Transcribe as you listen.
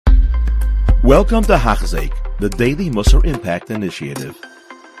Welcome to Hachzik, the Daily Musar Impact Initiative.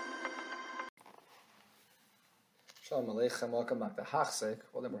 Shalom Aleichem, welcome back to Hachzik.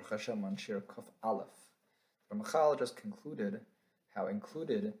 Well, then we're Hashem on Shir Kuf Aleph. Ramchal just concluded how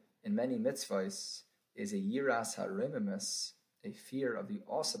included in many mitzvahs is a yiras haremimus, a fear of the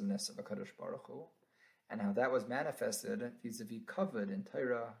awesomeness of HaKadosh Baruch Hu, and how that was manifested vis-a-vis kavod in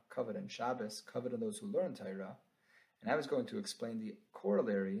Torah, kavod in Shabbos, kavod in those who learn Torah. And I was going to explain the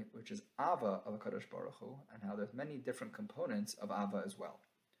corollary, which is Ava of HaKadosh Baruch Hu, and how there's many different components of Ava as well.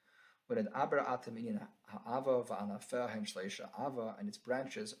 When it Abra Ataminin Ha'ava Va'anafeh Hem Shleisha, Ava and its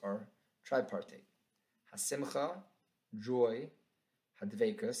branches are tripartite. Hasimcha, joy,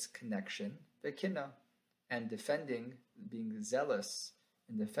 Hadvekus, connection, Vekinna, and defending, being zealous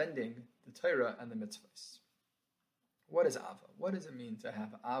in defending the Torah and the mitzvahs. What is Ava? What does it mean to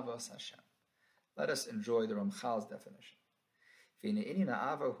have Avas Hashem? Let us enjoy the Ramchal's definition.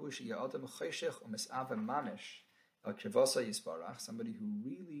 Somebody who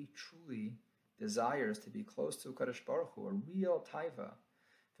really, truly desires to be close to Kadosh Baruch Hu, a real taiva,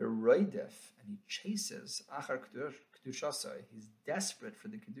 and he chases achar kedushasai. He's desperate for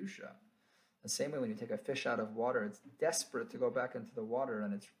the kedusha. The same way when you take a fish out of water, it's desperate to go back into the water,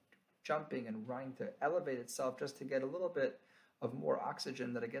 and it's jumping and trying to elevate itself just to get a little bit of more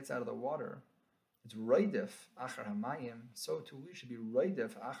oxygen that it gets out of the water. It's roidef achar hamayim. So too we should be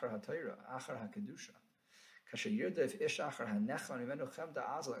roidef achar haTorah, achar hakedusha. Kasher yirdef ish achar hanechon imenu chem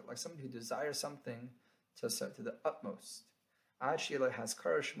da'azal, like somebody who desires something to the utmost. Ad sheila has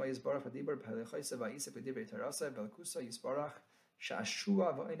kar shema yisbarach v'dibur b'halichayse v'ayisek v'divrei tarasa v'alkusa yisbarach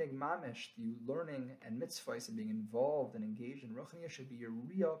sha'ashua v'oineg mamish. You learning and mitzvahs and being involved and engaged in ruchniya should be your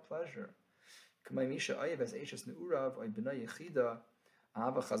real pleasure. K'may misha ayev as eishes ne'urav oy b'nai yechida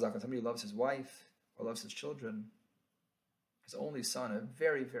ahava chazaka. Somebody loves his wife or loves his children, his only son, a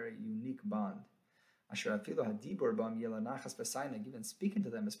very, very unique bond. Asher afilu hadibur bam yela nachas b'sayna. Even speaking to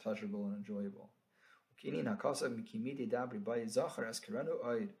them is pleasurable and enjoyable. Ukinin hakasav mikimidi dabri bayi zachar as kerenu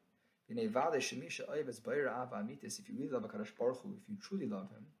oid. B'nei vade shemisha oiv es bayir ava amitis. If you really love HaKadosh Baruch Hu, if you truly love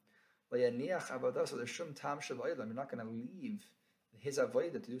him, layaniach avodah, there's shum tam shel oilam. You're not going to leave his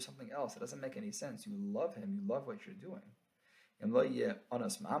avodah to do something else. It doesn't make any sense. You love him. You love what you're doing. Unless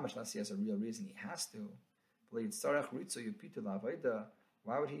he has a real reason he has to.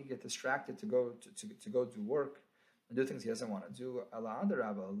 Why would he get distracted to go do work and do things he doesn't want to do?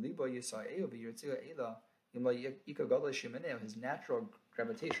 His natural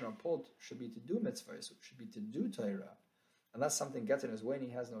gravitational pull should be to do mitzvahs, should be to do Torah. Unless something gets in his way and he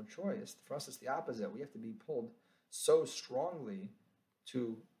has no choice. For us, it's the opposite. We have to be pulled so strongly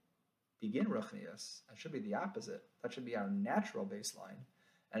to begin ruchnias. It should be the opposite. That should be our natural baseline,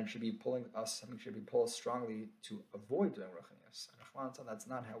 and it should be pulling us. Something should be pulled strongly to avoid doing ruchnias. That's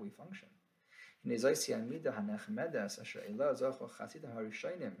not how we function. The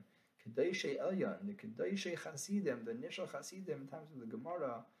initial Chasidim, in times of the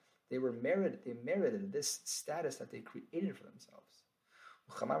Gemara, they merited this status that they created for themselves.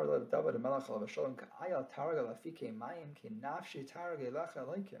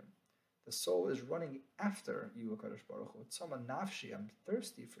 The soul is running after you, HaKadosh Baruch Hu. Tzama nafshi, I'm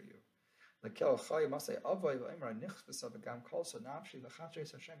thirsty for you. Lekel chay masay avay v'imra nichvesa v'gam kolsa nafshi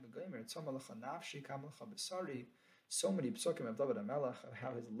l'chatres Hashem b'goymer tzama l'cha nafshi kam l'cha b'sari. So many psukim of David HaMelech of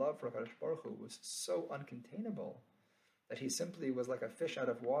how his love for HaKadosh Baruch Hu was so uncontainable that he simply was like a fish out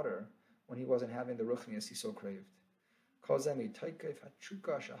of water when he wasn't having the ruchnias he so craved. It's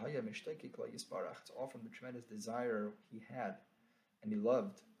all from the tremendous desire he had and he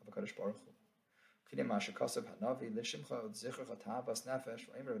loved of HaKadosh Baruch Hu.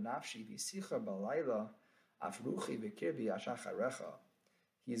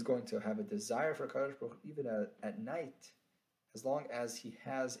 He is going to have a desire for HaKadosh Baruch Hu even at night. As long as he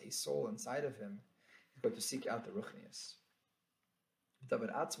has a soul inside of him, he's going to seek out the ruchnias.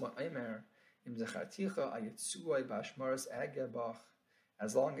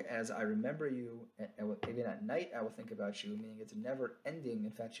 As long as I remember you, and even at night I will think about you, meaning it's a never-ending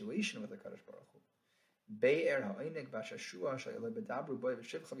infatuation with the Kadosh Baruch Hu.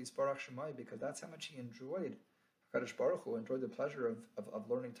 Because that's how much he enjoyed Kadosh Baruch Hu, enjoyed the pleasure of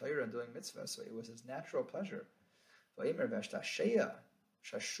learning Torah and doing mitzvah. So it was his natural pleasure. The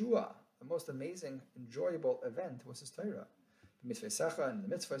most amazing, enjoyable event was his Torah. And the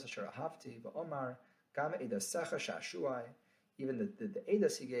mitzvahs even the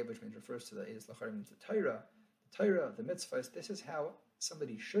Eidos he gave, which means refers to the Eidos Lacharim, means the Torah, the mitzvahs. This is how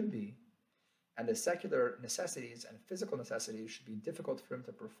somebody should be, and the secular necessities and physical necessities should be difficult for him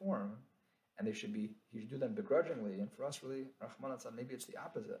to perform, and he should do them begrudgingly. And for us, really, Rahman, maybe it's the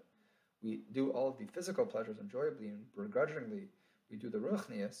opposite. we do all of the physical pleasures enjoyably and begrudgingly, we do the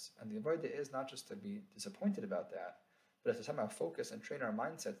ruchnius, and the avodah is not just to be disappointed about that, but to somehow focus and train our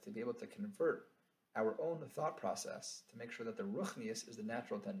mindsets to be able to convert our own thought process to make sure that the ruchnius is the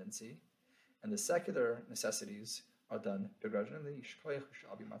natural tendency, and the secular necessities are done begrudgingly.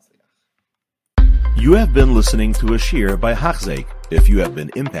 You have been listening to a shiur by Hachzeik. If you have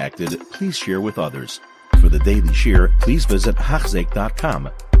been impacted, please share with others. For the daily shiur, please visit Hachzeik.com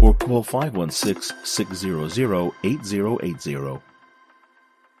or call 516-600-8080.